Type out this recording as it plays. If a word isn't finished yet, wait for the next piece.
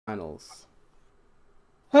finals.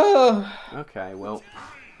 Oh, Okay, well,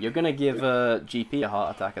 you're gonna give GP a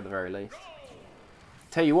heart attack at the very least.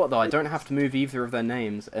 Tell you what though, I don't have to move either of their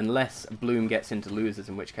names unless Bloom gets into losers,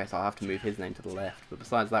 in which case I'll have to move his name to the left. But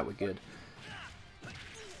besides that, we're good.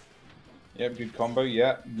 yep, good combo.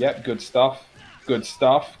 Yep, good stuff. Good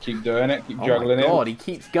stuff. Keep doing it. Keep juggling it. Oh my god, he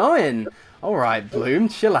keeps going. Alright, Bloom,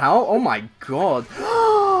 chill out. Oh my god.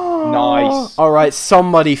 Nice. Alright,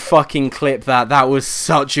 somebody fucking clip that. That was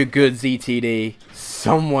such a good ZTD.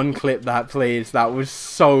 Someone clip that, please. That was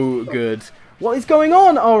so good. What is going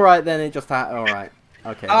on? Alright, then it just had... Alright.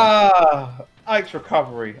 Okay. Ah, Ike's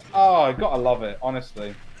recovery. Oh, I gotta love it,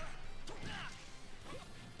 honestly.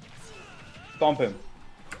 Stomp him.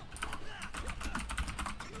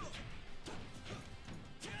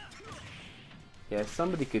 Yeah, if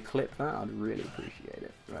somebody could clip that, I'd really appreciate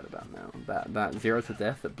it right about now. That 0 to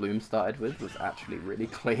death that Bloom started with was actually really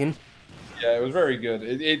clean. Yeah, it was very good.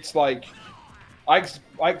 It's like Ike's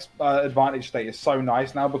advantage state is so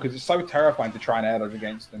nice now because it's so terrifying to try and air dodge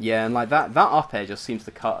against him. Yeah, and like that up air just seems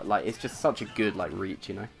to cut. Like it's just such a good like reach,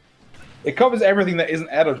 you know. It covers everything that isn't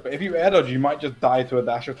air dodge, but if you air dodge, you might just die to a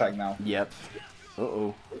dash attack now. Yep.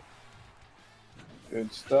 Uh-oh.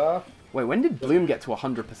 Good stuff. Wait, when did Bloom get to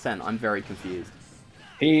 100%? I'm very confused.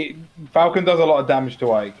 Falcon does a lot of damage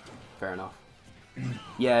to Ike. Fair enough.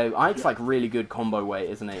 Yeah, Ike's like really good combo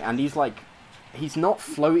weight, isn't he? And he's like, he's not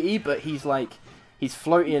floaty, but he's like, he's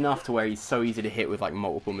floaty enough to where he's so easy to hit with like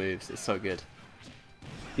multiple moves. It's so good.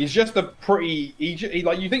 He's just a pretty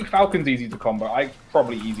like you think Falcon's easy to combo. Ike's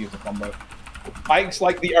probably easier to combo. Ike's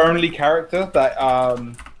like the only character that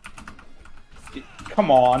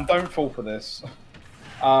come on, don't fall for this.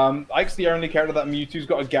 Ike's the only character that Mewtwo's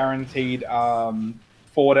got a guaranteed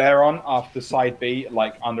forward air on after side B,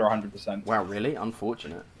 like under 100%. Wow, really?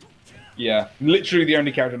 Unfortunate. Yeah, literally the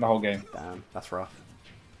only character in the whole game. Damn, that's rough.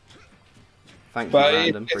 Thanks, But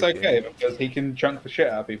random. it's okay because he can chunk the shit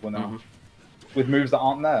out of people now with moves that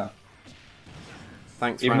aren't there.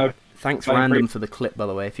 Thanks, Thanks, random, for the clip, by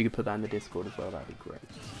the way. If you could put that in the Discord as well, that'd be great.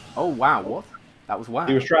 Oh wow, what? That was wow.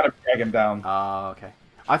 He was trying to drag him down. Ah, okay.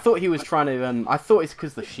 I thought he was trying to. I thought it's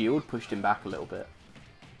because the shield pushed him back a little bit.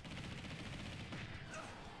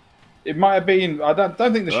 It might have been. I don't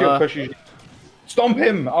think the shield pushes you. Stomp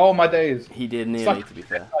him! Oh my days. He did nearly, to be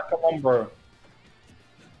fair. Come on, bro.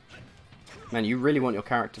 Man, you really want your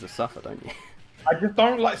character to suffer, don't you? I just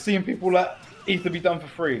don't like seeing people let ether be done for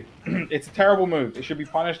free. It's a terrible move. It should be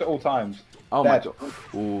punished at all times. Oh my god.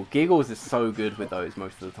 Ooh, Gigglezz is so good with those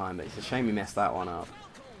most of the time, but it's a shame he messed that one up.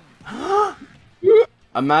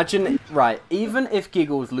 Imagine, right, even if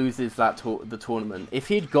Gigglezz loses the tournament, if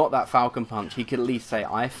he'd got that Falcon Punch, he could at least say,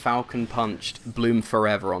 I Falcon Punched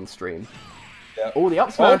Bloom4Eva on stream. Yep. Oh, the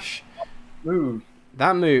up smash! Move.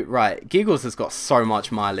 That move, right, Gigglezz has got so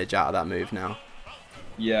much mileage out of that move now.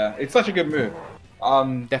 Yeah, it's such a good move.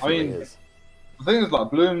 Definitely I mean, is. the thing is,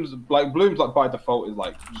 Bloom's like by default is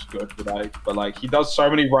like just good with Ike, but like he does so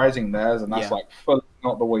many rising theirs, and that's like fully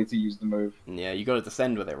not the way to use the move. Yeah, you got to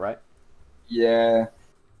descend with it, right? Yeah.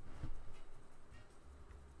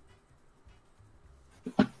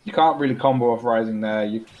 You can't really combo off rising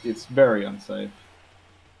there. It's very unsafe.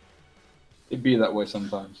 It'd be that way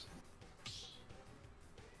sometimes.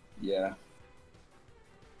 Yeah.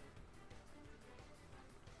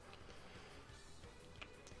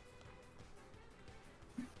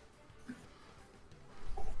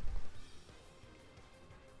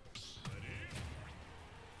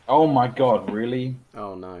 Oh my god, really?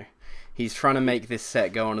 Oh no. He's trying to make this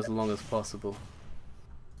set go on as long as possible.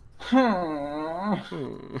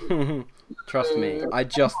 Trust me,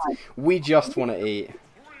 we just want to eat.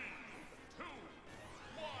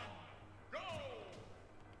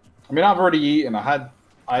 I mean, I've already eaten. I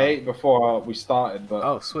ate before we started, but...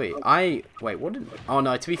 Oh, sweet. Wait, what did... Oh,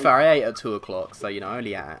 no, to be fair, I ate at 2 o'clock, so, you know,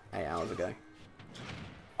 only 8 hours ago.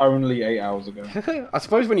 Only 8 hours ago. I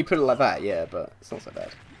suppose when you put it like that, yeah, but it's not so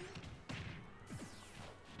bad.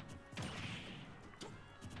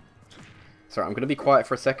 Sorry, I'm going to be quiet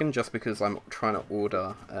for a second, just because I'm trying to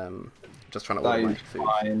order, just trying to order my food.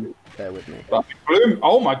 Fine. Bear with me. But Bloom,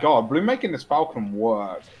 oh my god, Bloom making this Falcon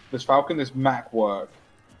work. This Mac work.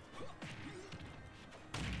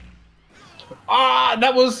 Ah,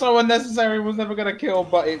 that was so unnecessary. It was never going to kill,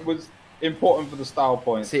 but it was important for the style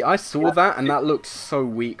point. See, I saw that, and that looked so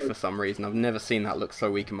weak for some reason. I've never seen that look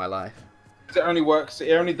so weak in my life. It only works,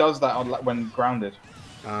 it only does that on, like, when grounded.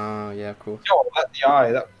 Oh, yeah, of course. Yo, that the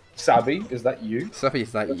eye, that... Sabby, is that you? Sabby,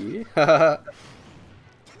 is that you?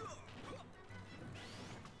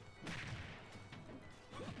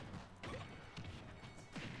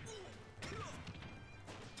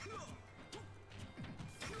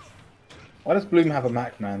 Why does Bloom have a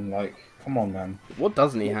Mac, man? Like, come on, man. What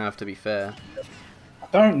doesn't he have, to be fair? I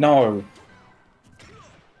don't know.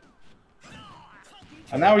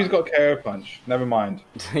 And now he's got KO punch. Never mind.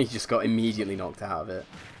 He just got immediately knocked out of it.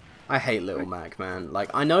 I hate Little Mac, man. Like,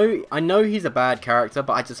 I know he's a bad character,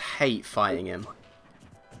 but I just hate fighting him.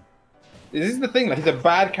 This is the thing. Like, he's a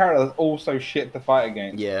bad character that's also shit to fight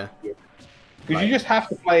against. Yeah. Because you just have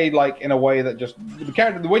to play like in a way that just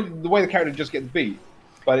the way the character just gets beat.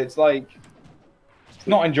 But it's like it's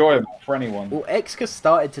not enjoyable for anyone. Well, Exka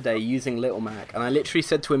started today using Little Mac, and I literally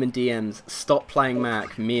said to him in DMs, "Stop playing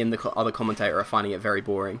Mac. Me and the other commentator are finding it very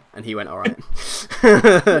boring." And he went, "All right."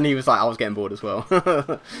 And he was like, "I was getting bored as well."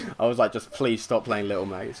 I was like, "Just please stop playing Little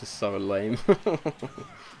Mac. It's just so lame."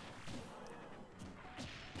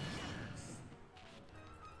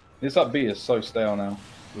 This up B is so stale now.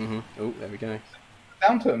 Oh, there we go.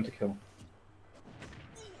 Down to him to kill.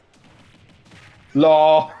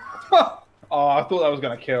 Law. Oh, I thought that was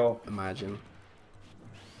gonna kill. Imagine.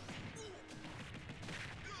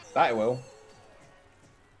 That will.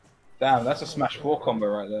 Damn, that's a Smash 4 combo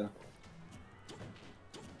right there.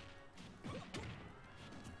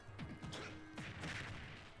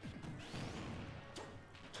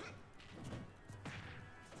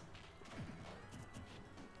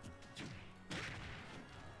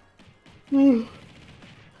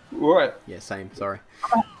 Right. Yeah, same. Sorry.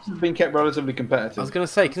 It's been kept relatively competitive. I was going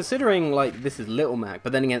to say, considering like this is Little Mac,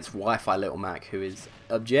 but then against Wi-Fi Little Mac, who is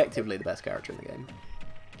objectively the best character in the game.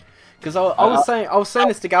 Because I was saying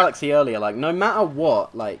this to Galaxy earlier, like no matter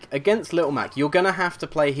what, like against Little Mac, you're gonna have to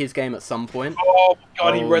play his game at some point. Oh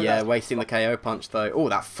god, he read that. Wasting the KO punch though. Oh,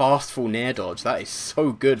 that fast fall near dodge, that is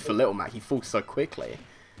so good for Little Mac. He falls so quickly.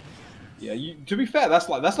 Yeah, to be fair, that's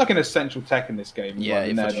like an essential tech in this game. Yeah,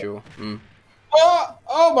 like, for sure.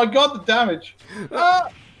 Oh my god, the damage!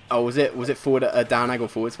 Oh, was it forward a down angle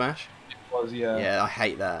forward smash? Was, yeah. Yeah, I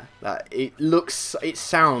hate that. It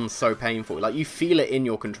sounds so painful. Like you feel it in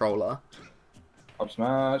your controller. Up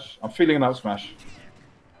smash. I'm feeling an up smash.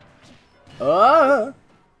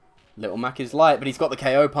 Little Mac is light, but he's got the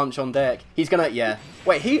KO punch on deck. He's gonna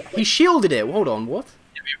Wait, he shielded it. Hold on, what?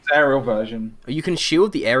 Yeah, it was the aerial version. Oh, you can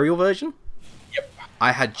shield the aerial version? Yep.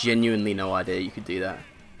 I had genuinely no idea you could do that.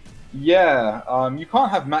 Yeah. You can't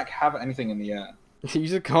have Mac have anything in the air. You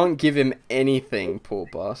just can't give him anything, poor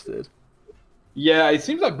bastard. Yeah, it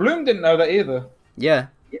seems like Bloom didn't know that either. Yeah.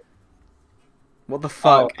 What the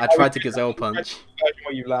fuck? I tried to gazelle punch.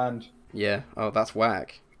 Where you land. Yeah. Oh, that's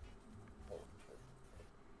whack.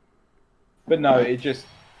 But no, the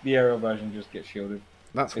aerial version just gets shielded.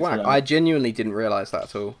 That's whack. I genuinely didn't realise that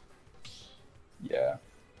at all. Yeah.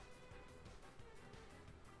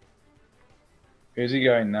 Where's he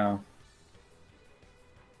going now?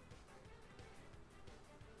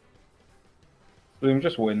 Bloom,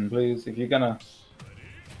 just win, please. If you're gonna...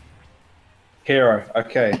 Hero.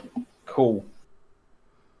 Okay. Cool.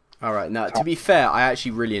 Alright, now, to be fair, I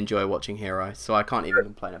actually really enjoy watching Hero, so I can't even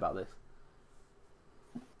complain about this.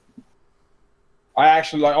 I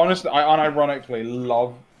actually, like, honestly, I unironically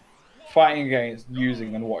love fighting against,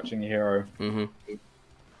 using, and watching Hero.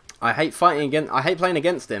 I hate playing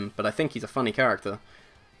against him, but I think he's a funny character.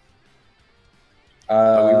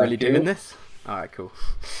 Are we really doing this? Alright, cool.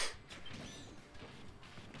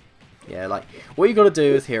 Yeah, like, what you got to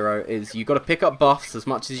do as Hero is you got to pick up buffs as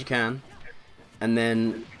much as you can, and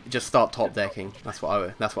then just start top decking. That's what I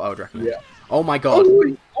would recommend. Yeah. Oh my god.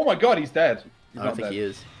 Oh my god, he's dead. I don't think he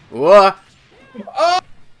is. Whoa! Oh!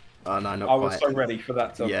 Oh no, not I quite. was so ready for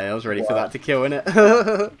that to... Yeah, I was ready for that to kill,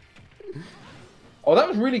 innit? Oh, that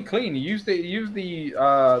was really clean. You used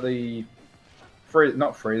the frizz,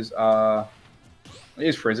 not frizz. It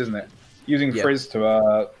is frizz, isn't it? Using frizz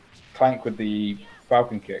to clank with the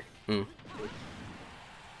Falcon kick.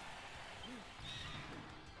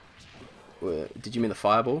 Did you mean the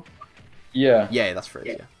fireball? Yeah. Yeah, that's frizz.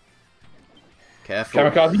 Yeah. Careful.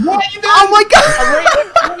 Kamikaze. What are you doing? Oh my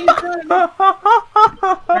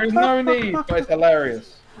god! There's no need, but it's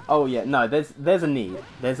hilarious. Oh yeah, no, there's a need.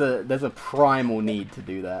 There's a primal need to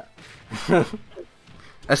do that.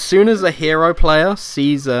 As soon as a Hero player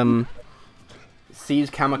sees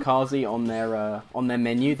Kamikaze on their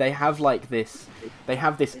menu, they have this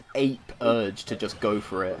ape urge to just go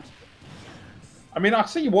for it. I mean, I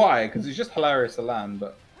see why, because it's just hilarious to land,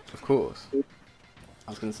 but... Of course. I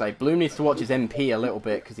was going to say, Bloom needs to watch his MP a little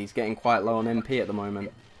bit, because he's getting quite low on MP at the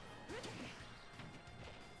moment.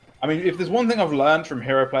 I mean, if there's one thing I've learned from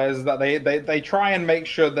Hero players is that they try and make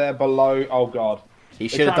sure they're below... Oh, God. He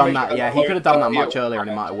should have done that, yeah, he could have done that much earlier and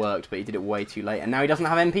it might have worked, but he did it way too late. And now he doesn't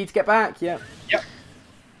have MP to get back, Yep. Yep.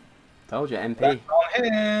 Told you, MP. That's on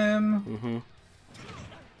him.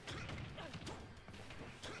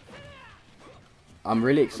 I'm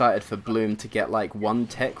really excited for Bloom to get like one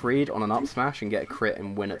tech read on an up smash and get a crit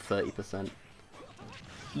and win at 30%.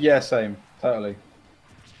 Yeah, same. Totally.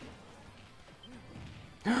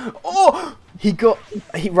 Oh! He got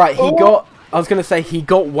I was gonna say he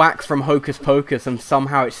got whacked from Hocus Pocus and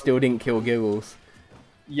somehow it still didn't kill Giggles.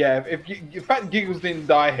 Yeah, if the fact Giggles didn't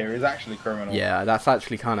die here is actually criminal. Yeah, that's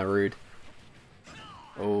actually kind of rude.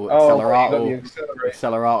 Oh, Accelerato.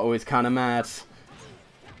 Accelerato is kind of mad.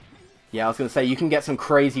 Yeah, I was gonna say you can get some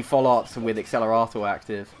crazy follow-ups with Accelerato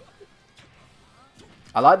active.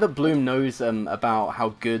 I like that Bloom knows about how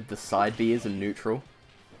good the side B is in neutral.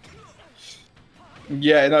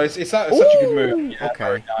 Yeah, no, it's such a good move. Yeah, okay.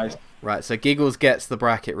 Very nice. Right, so Giggles gets the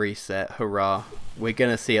bracket reset. Hurrah. We're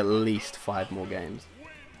going to see at least 5 more games.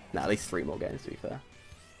 No, at least 3 more games, to be fair.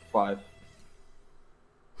 5.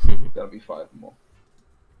 Gotta be 5 more.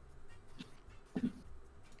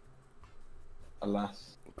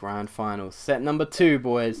 Alas. Grand Finals. Set number 2,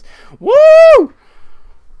 boys. Woo!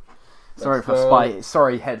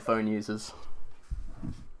 Sorry, headphone users.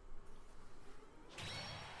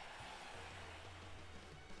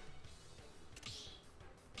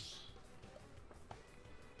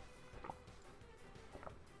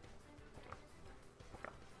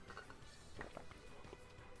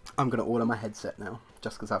 I'm going to order my headset now,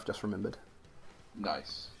 just because I've just remembered.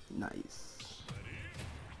 Nice. Nice.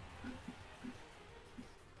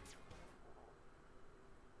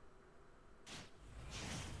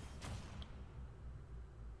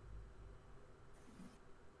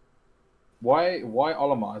 Why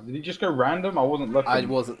Olimar? Did he just go random? I wasn't looking.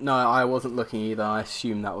 I wasn't looking either. I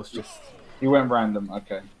assume that was just... He went random,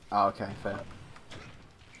 okay. Oh, okay, fair.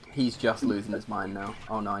 He's just losing his mind now.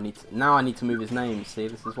 Oh no, I need to move his name. See,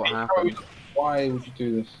 this is what happens. Why would you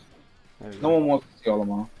do this? No one wants to see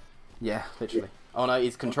Olimar. Yeah, literally. Oh no,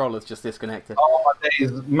 his controller's just disconnected. Oh my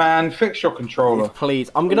days, man, fix your controller.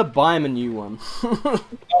 Please, I'm gonna buy him a new one.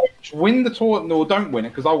 Win the tour, no, don't win it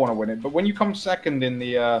because I want to win it. But when you come second in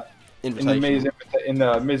the Miz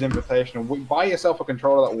Invitational, buy yourself a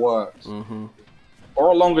controller that works, or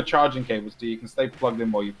a longer charging cable so you can stay plugged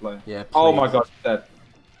in while you play. Yeah. Please. Oh my god, he's dead.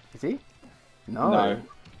 Is he? No. No.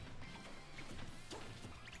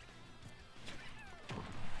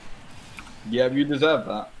 Yeah, you deserve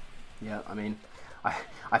that. Yeah, I mean,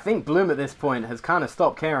 I think Bloom at this point has kind of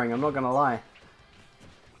stopped caring. I'm not gonna lie.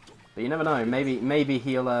 But you never know. Maybe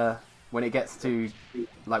he'll when it gets to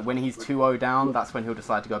like when he's 2-0 down, that's when he'll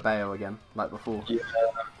decide to go Bayo again, like before. Yeah.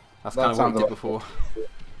 That's kind of what he did before.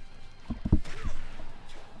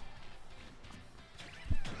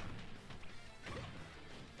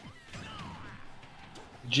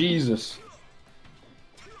 Jesus.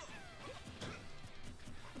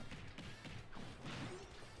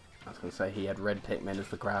 I was going to say he had red Pikmin as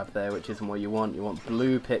the grab there, which isn't what you want. You want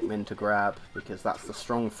blue Pikmin to grab, because that's the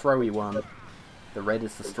strong throwy one. The red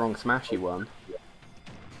is the strong smashy one.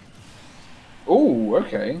 Oh,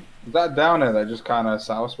 okay. That downer that just kind of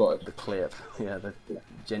sour spotted. The clip. Yeah, the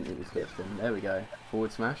gently clipped in. There we go.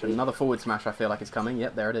 Forward smash. Another forward smash I feel like is coming.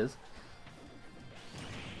 Yep, there it is.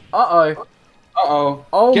 Uh-oh. Uh-oh.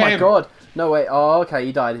 Oh my god. No, wait. Oh, okay.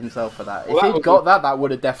 He died himself for that. If he'd got that, that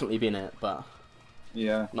would have definitely been it, but...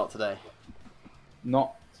 Yeah. Not today.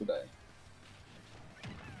 Not today.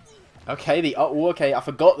 Okay, okay, I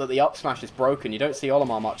forgot that the up smash is broken. You don't see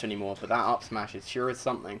Olimar much anymore, but that up smash is sure is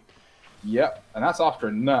something. Yep, and that's after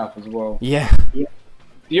a nerf as well. Yeah.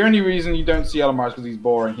 The only reason you don't see Olimar is because he's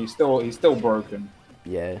boring. He's still broken.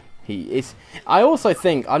 Yeah, he is. I also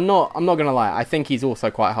think I'm not gonna lie. I think he's also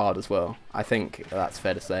quite hard as well. I think that's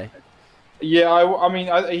fair to say. Yeah, I mean,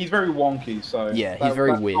 he's very wonky. So yeah, he's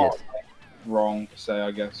very weird. Not wrong to say, I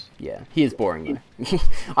guess. Yeah, he is boring though.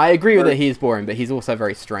 I agree with it. He is boring, but he's also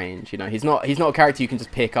very strange. You know, he's not a character you can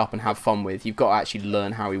just pick up and have fun with. You've got to actually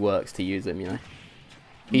learn how he works to use him. You know.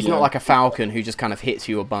 He's not like a Falcon who just kind of hits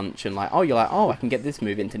you a bunch and like, oh, you're like, oh, I can get this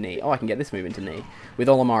move into knee. Oh, I can get this move into knee. With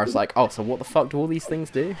Olimar, it's like, oh, so what the fuck do all these things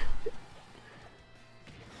do?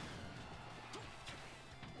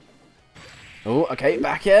 Oh, okay,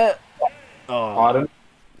 back here. Oh, Pardon?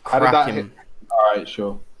 How did that him. hit? Alright,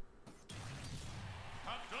 sure.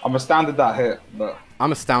 I'm astounded that hit, but...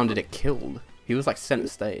 I'm astounded it killed. He was like center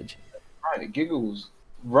stage. Right, Gigglezz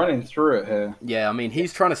running through it here. Yeah, I mean,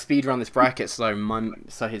 he's trying to speedrun this bracket so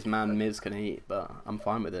his man Miz can eat, but I'm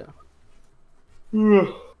fine with it.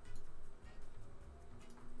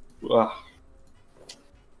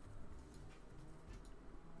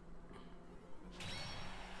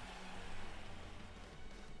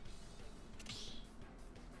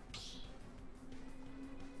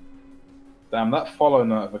 Damn, that follow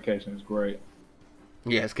notification is great.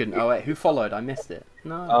 Yeah, it's good. Oh wait, who followed? I missed it.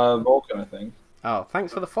 No. Vulcan, I think. Oh,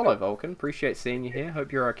 thanks for the follow, Vulcan. Appreciate seeing you here.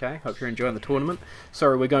 Hope you're okay. Hope you're enjoying the tournament.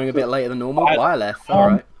 Sorry, we're going a bit later than normal. Bye, Leth.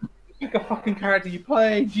 Alright. Pick a fucking character you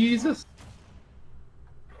play, Jesus.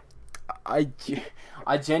 I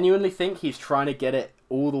genuinely think he's trying to get it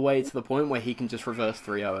all the way to the point where he can just reverse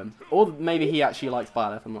 3-0 him. Or maybe he actually likes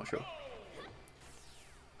Byleth, I'm not sure.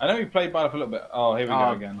 I know he played Byleth a little bit. Oh, here we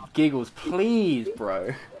go again. Gigglezz, please, bro.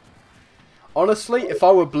 Honestly, if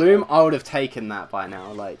I were Bloom, I would have taken that by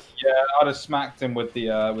now. Like, yeah, I'd have smacked him with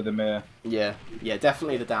the mirror. Yeah,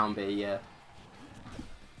 definitely the down B. Yeah,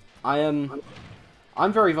 I'm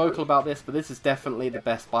very vocal about this, but this is definitely the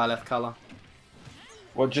best Byleth color.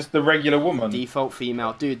 What, just the regular woman? Default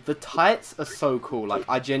female, dude. The tights are so cool. Like,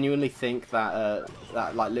 I genuinely think that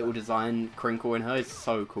that like little design crinkle in her is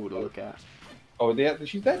so cool to look at. Oh,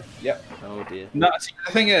 she's dead. Yep. Oh dear. No, see,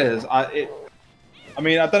 the thing is, I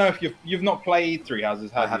mean, I don't know if you've not played Three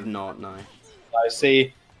Houses, have you? I have not, no. I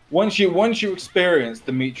see. Once you experience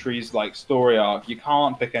Dimitri's like story arc, you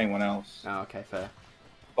can't pick anyone else. Oh, okay, fair.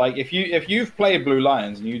 Like if you've played Blue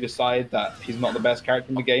Lions and you decide that he's not the best character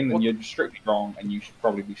in the game, then you're strictly wrong and you should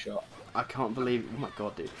probably be shot. I can't believe. Oh my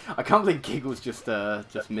god, dude! I can't believe Gigglezz just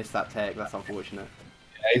missed that tech. That's unfortunate.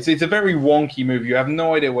 Yeah, it's a very wonky move. You have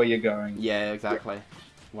no idea where you're going. Yeah, exactly.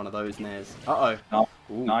 One of those nairs. Uh-oh.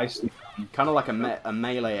 Nice. Kind of like a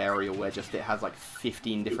melee aerial where just it has like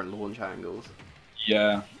 15 different launch angles.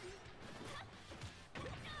 Yeah.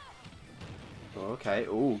 Okay.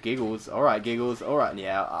 Ooh, Gigglezz. Alright, Gigglezz. Alright,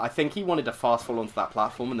 yeah. I think he wanted to fast fall onto that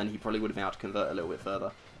platform and then he probably would have been able to convert a little bit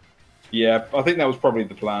further. Yeah, I think that was probably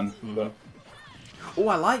the plan. But... Oh,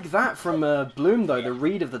 I like that from Bloom, though. The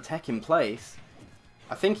read of the tech in place.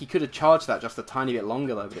 I think he could have charged that just a tiny bit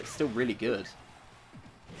longer, though, but it's still really good.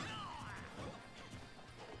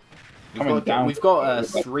 We've got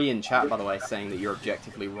 3 in chat, by the way, saying that you're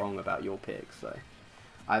objectively wrong about your pick. So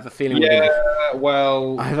I have a feeling. Yeah,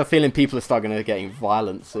 well, I have a feeling people are starting to getting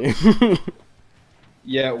violent soon.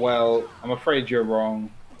 Yeah, well, I'm afraid you're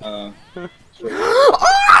wrong.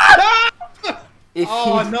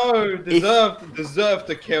 Deserved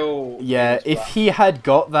to kill. Yeah, if he had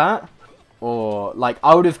got that, or like,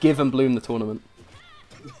 I would have given Bloom the tournament.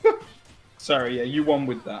 Sorry, yeah, you won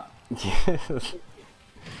with that. Yeah.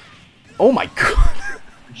 Oh my god.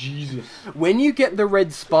 Jesus. When you get the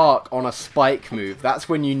red spark on a spike move, that's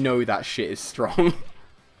when you know that shit is strong.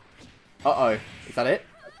 Uh-oh. Is that it?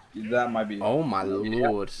 That might be it. Oh my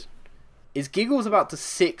lord. Is Gigglezz about to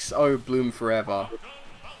 6-0 Bloom4Eva?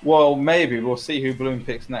 Well, maybe. We'll see who Bloom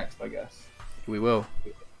picks next, I guess. We will.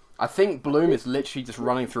 I think Bloom is literally just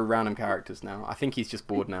running through random characters now. I think he's just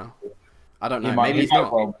bored now. I don't know. Maybe he's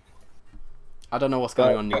not. Well. I don't know what's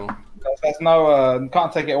going on anymore. There's no,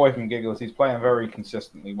 can't take it away from Gigglezz. He's playing very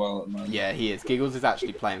consistently well at the moment. Yeah, he is. Gigglezz is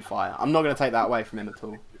actually playing fire. I'm not going to take that away from him at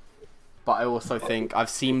all. But I also think I've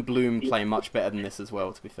seen Bloom play much better than this as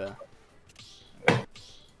well, to be fair.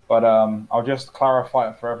 But I'll just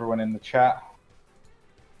clarify it for everyone in the chat.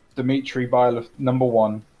 Dimitri Byleth,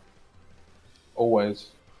 #1. Always.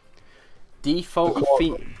 Default.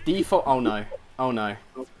 Oh no. Oh no.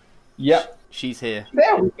 Yep. She's here.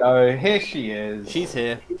 There we go. Here she is. She's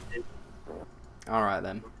here. Alright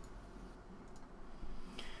then.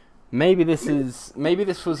 Maybe this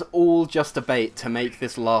was all just a bait to make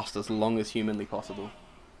this last as long as humanly possible.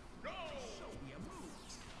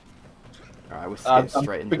 Alright, we're getting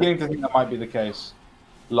straight into it. I'm beginning to think that might be the case.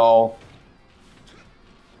 Lol.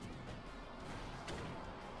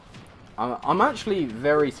 I'm actually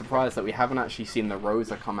very surprised that we haven't actually seen the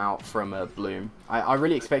Rosa come out from Bloom. I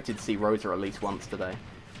really expected to see Rosa at least once today.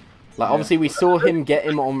 Like, yeah. Obviously we saw him get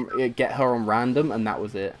her on random, and that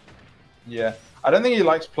was it. Yeah, I don't think he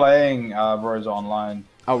likes playing Rosa online.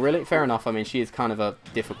 Oh really? Fair enough. I mean, she is kind of a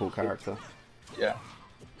difficult character. Yeah.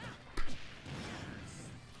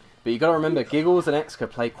 But you got to remember, Gigglezz and Exca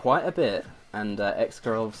play quite a bit, and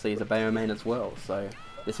Exca obviously is a Bayo main as well. So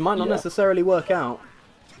this might not necessarily work out.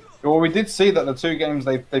 Well, we did see that the 2 games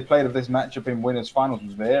they played of this matchup in winners finals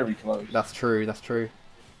was very close. That's true. That's true.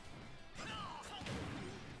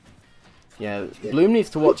 Yeah, Bloom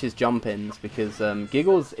needs to watch his jump-ins because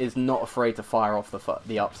Gigglezz is not afraid to fire off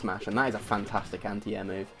the up smash, and that is a fantastic anti-air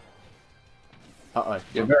move. Uh-oh.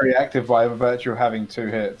 You're very active by virtue of having 2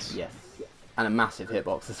 hits. Yes. And a massive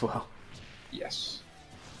hitbox as well. Yes.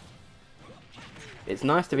 It's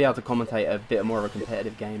nice to be able to commentate a bit more of a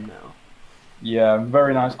competitive game now. Yeah,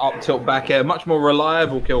 very nice up tilt back air, much more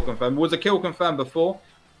reliable kill confirm. Was a kill confirm before,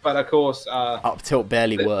 but of course up tilt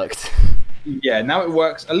barely worked. Yeah, now it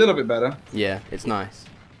works a little bit better. Yeah, it's nice.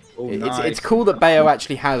 Ooh, it's cool that Bayo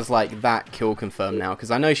actually has like that kill confirm now,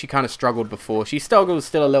 because I know she kind of struggled before. She struggles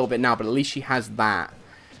still a little bit now, but at least she has that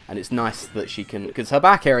And it's nice that she can... Because her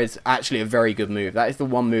back air is actually a very good move. That is the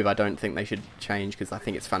one move I don't think they should change, because I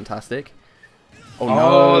think it's fantastic. Oh,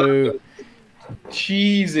 no!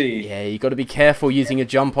 Cheesy. Yeah, you got to be careful using a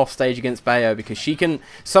jump off stage against Bayo, because she can...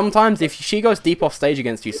 Sometimes, if she goes deep off stage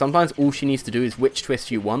against you, sometimes all she needs to do is witch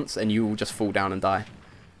twist you once, and you will just fall down and die.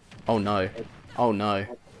 Oh, no. Oh, no.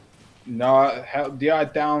 No, DI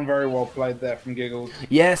down, very well played there from Gigglezz.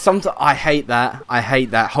 Yeah, sometimes I hate that. I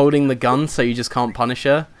hate that. Holding the gun so you just can't punish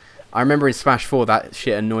her. I remember in Smash 4 that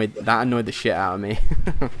shit annoyed the shit out of me.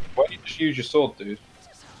 Why don't you just use your sword, dude?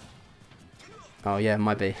 Oh yeah,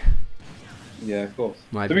 might be. Yeah, of course.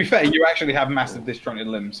 To be fair, you actually have massive disjointed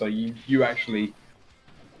limbs, so you actually,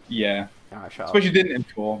 yeah. Alright, I suppose you didn't in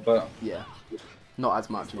 4, but yeah, not as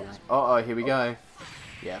much. Yeah. Oh, here we go.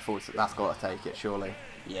 Yeah, that's got to take it, surely.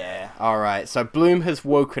 Yeah. Alright, so Bloom has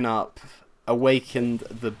woken up, awakened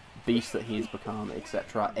the beast that he's become,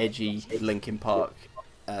 etc. Edgy Linkin Park,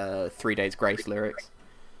 3 Days Grace lyrics.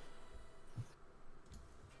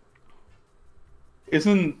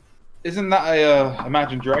 Isn't that a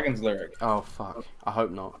Imagine Dragons lyric? Oh fuck! I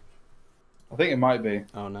hope not. I think it might be.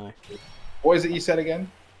 Oh no. What is it you said again?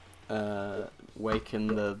 Waken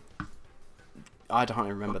the... I don't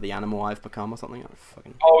remember, the animal I've become or something.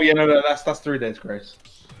 Oh yeah, no, that's 3 Days Grace.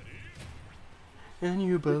 And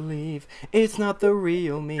you believe it's not the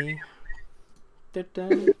real me.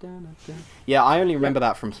 Yeah, I only remember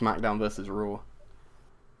that from SmackDown vs. Raw.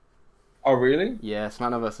 Oh really? Yeah,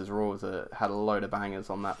 SmackDown vs. Raw had a load of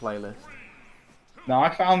bangers on that playlist. No,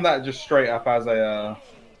 I found that just straight up as a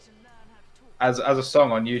as a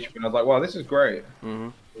song on YouTube, and I was like, wow, this is great.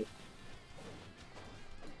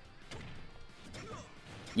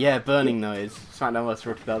 Yeah, Burning Noise, SmackDown vs.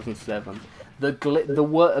 Raw 2007.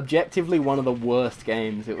 Objectively one of the worst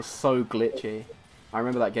games. It was so glitchy. I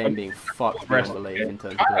remember that game being fucked beyond belief in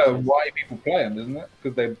terms of glitches. Why people play them, isn't it?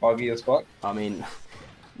 Because they're buggy as fuck. I mean,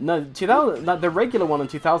 no, 2000, the regular one in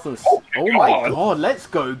 2000. Oh my god, let's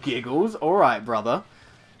go, Gigglezz. All right, brother.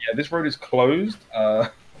 Yeah, this road is closed.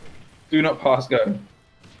 Do not pass go.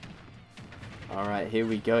 All right, here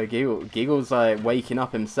we go. Gigglezz like waking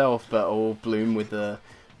up himself, but all Bloom with a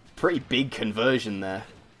pretty big conversion there.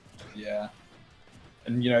 Yeah.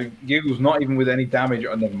 And, you know, Gigglezz not even with any damage.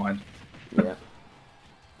 Oh, never mind. Yeah.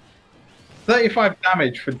 35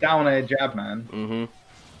 damage for down air jab, man.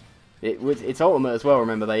 It's ultimate as well,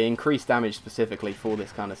 remember. They increase damage specifically for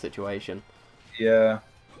this kind of situation. Yeah.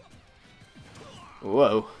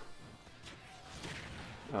 Whoa.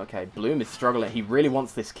 Okay, Bloom is struggling. He really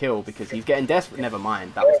wants this kill because he's getting desperate. Never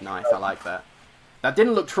mind. That was nice. I like that. That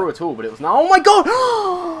didn't look true at all, but it was nice. Oh my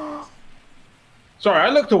god! Sorry, I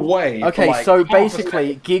looked away. Okay, like so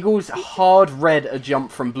basically, Gigglezz hard read a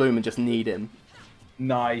jump from Bloom and just need him.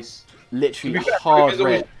 Nice. Literally hard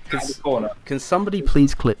read. Can somebody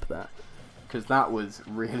please clip that? Because that was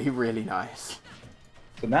really, really nice.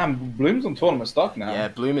 So now Bloom's on tournament stock now. Yeah,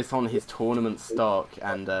 Bloom is on his tournament stock,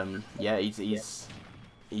 and yeah,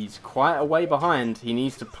 he's quite a way behind. He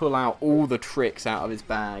needs to pull out all the tricks out of his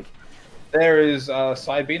bag. There is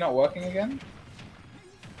side B not working again.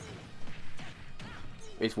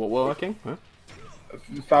 Is what working? Huh?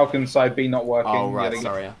 Falcon side B not working. Oh right,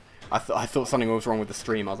 sorry. I thought something was wrong with the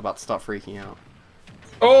stream. I was about to start freaking out.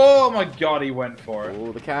 Oh my god, he went for it.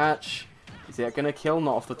 Oh, the catch. Is it going to kill?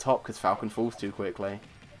 Not off the top because Falcon falls too quickly.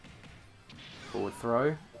 Forward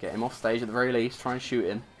throw. Get him off stage at the very least. Try and shoot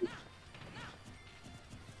him.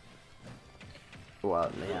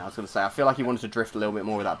 Well, yeah, I was going to say, I feel like he wanted to drift a little bit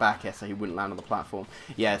more with that back air so he wouldn't land on the platform.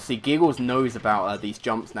 Yeah, see, Gigglezz knows about these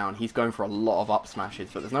jumps now, and he's going for a lot of up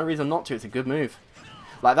smashes, but there's no reason not to. It's a good move.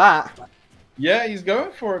 Like that. Yeah, he's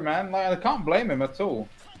going for it, man. Like, I can't blame him at all.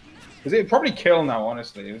 Because it'd probably kill now,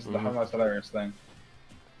 honestly. This is the most hilarious thing.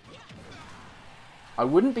 I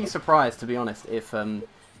wouldn't be surprised, to be honest, if... Oh,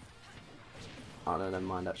 no, never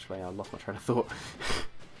mind, actually. I lost my train of thought.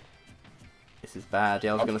 This is bad.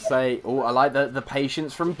 Yeah, I was going to say... Oh, I like the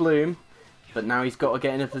patience from Bloom. But now he's got to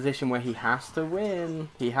get in a position where he has to win.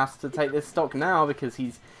 He has to take this stock now because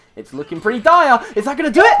it's looking pretty dire. Is that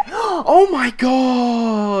going to do it? Oh my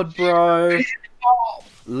god, bro.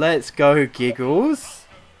 Let's go, Gigglezz.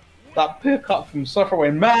 That pickup from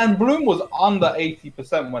Sufferway. Man, Bloom was under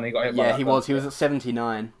 80% when he got hit by that. Yeah, he was. He was at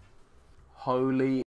 79. Holy...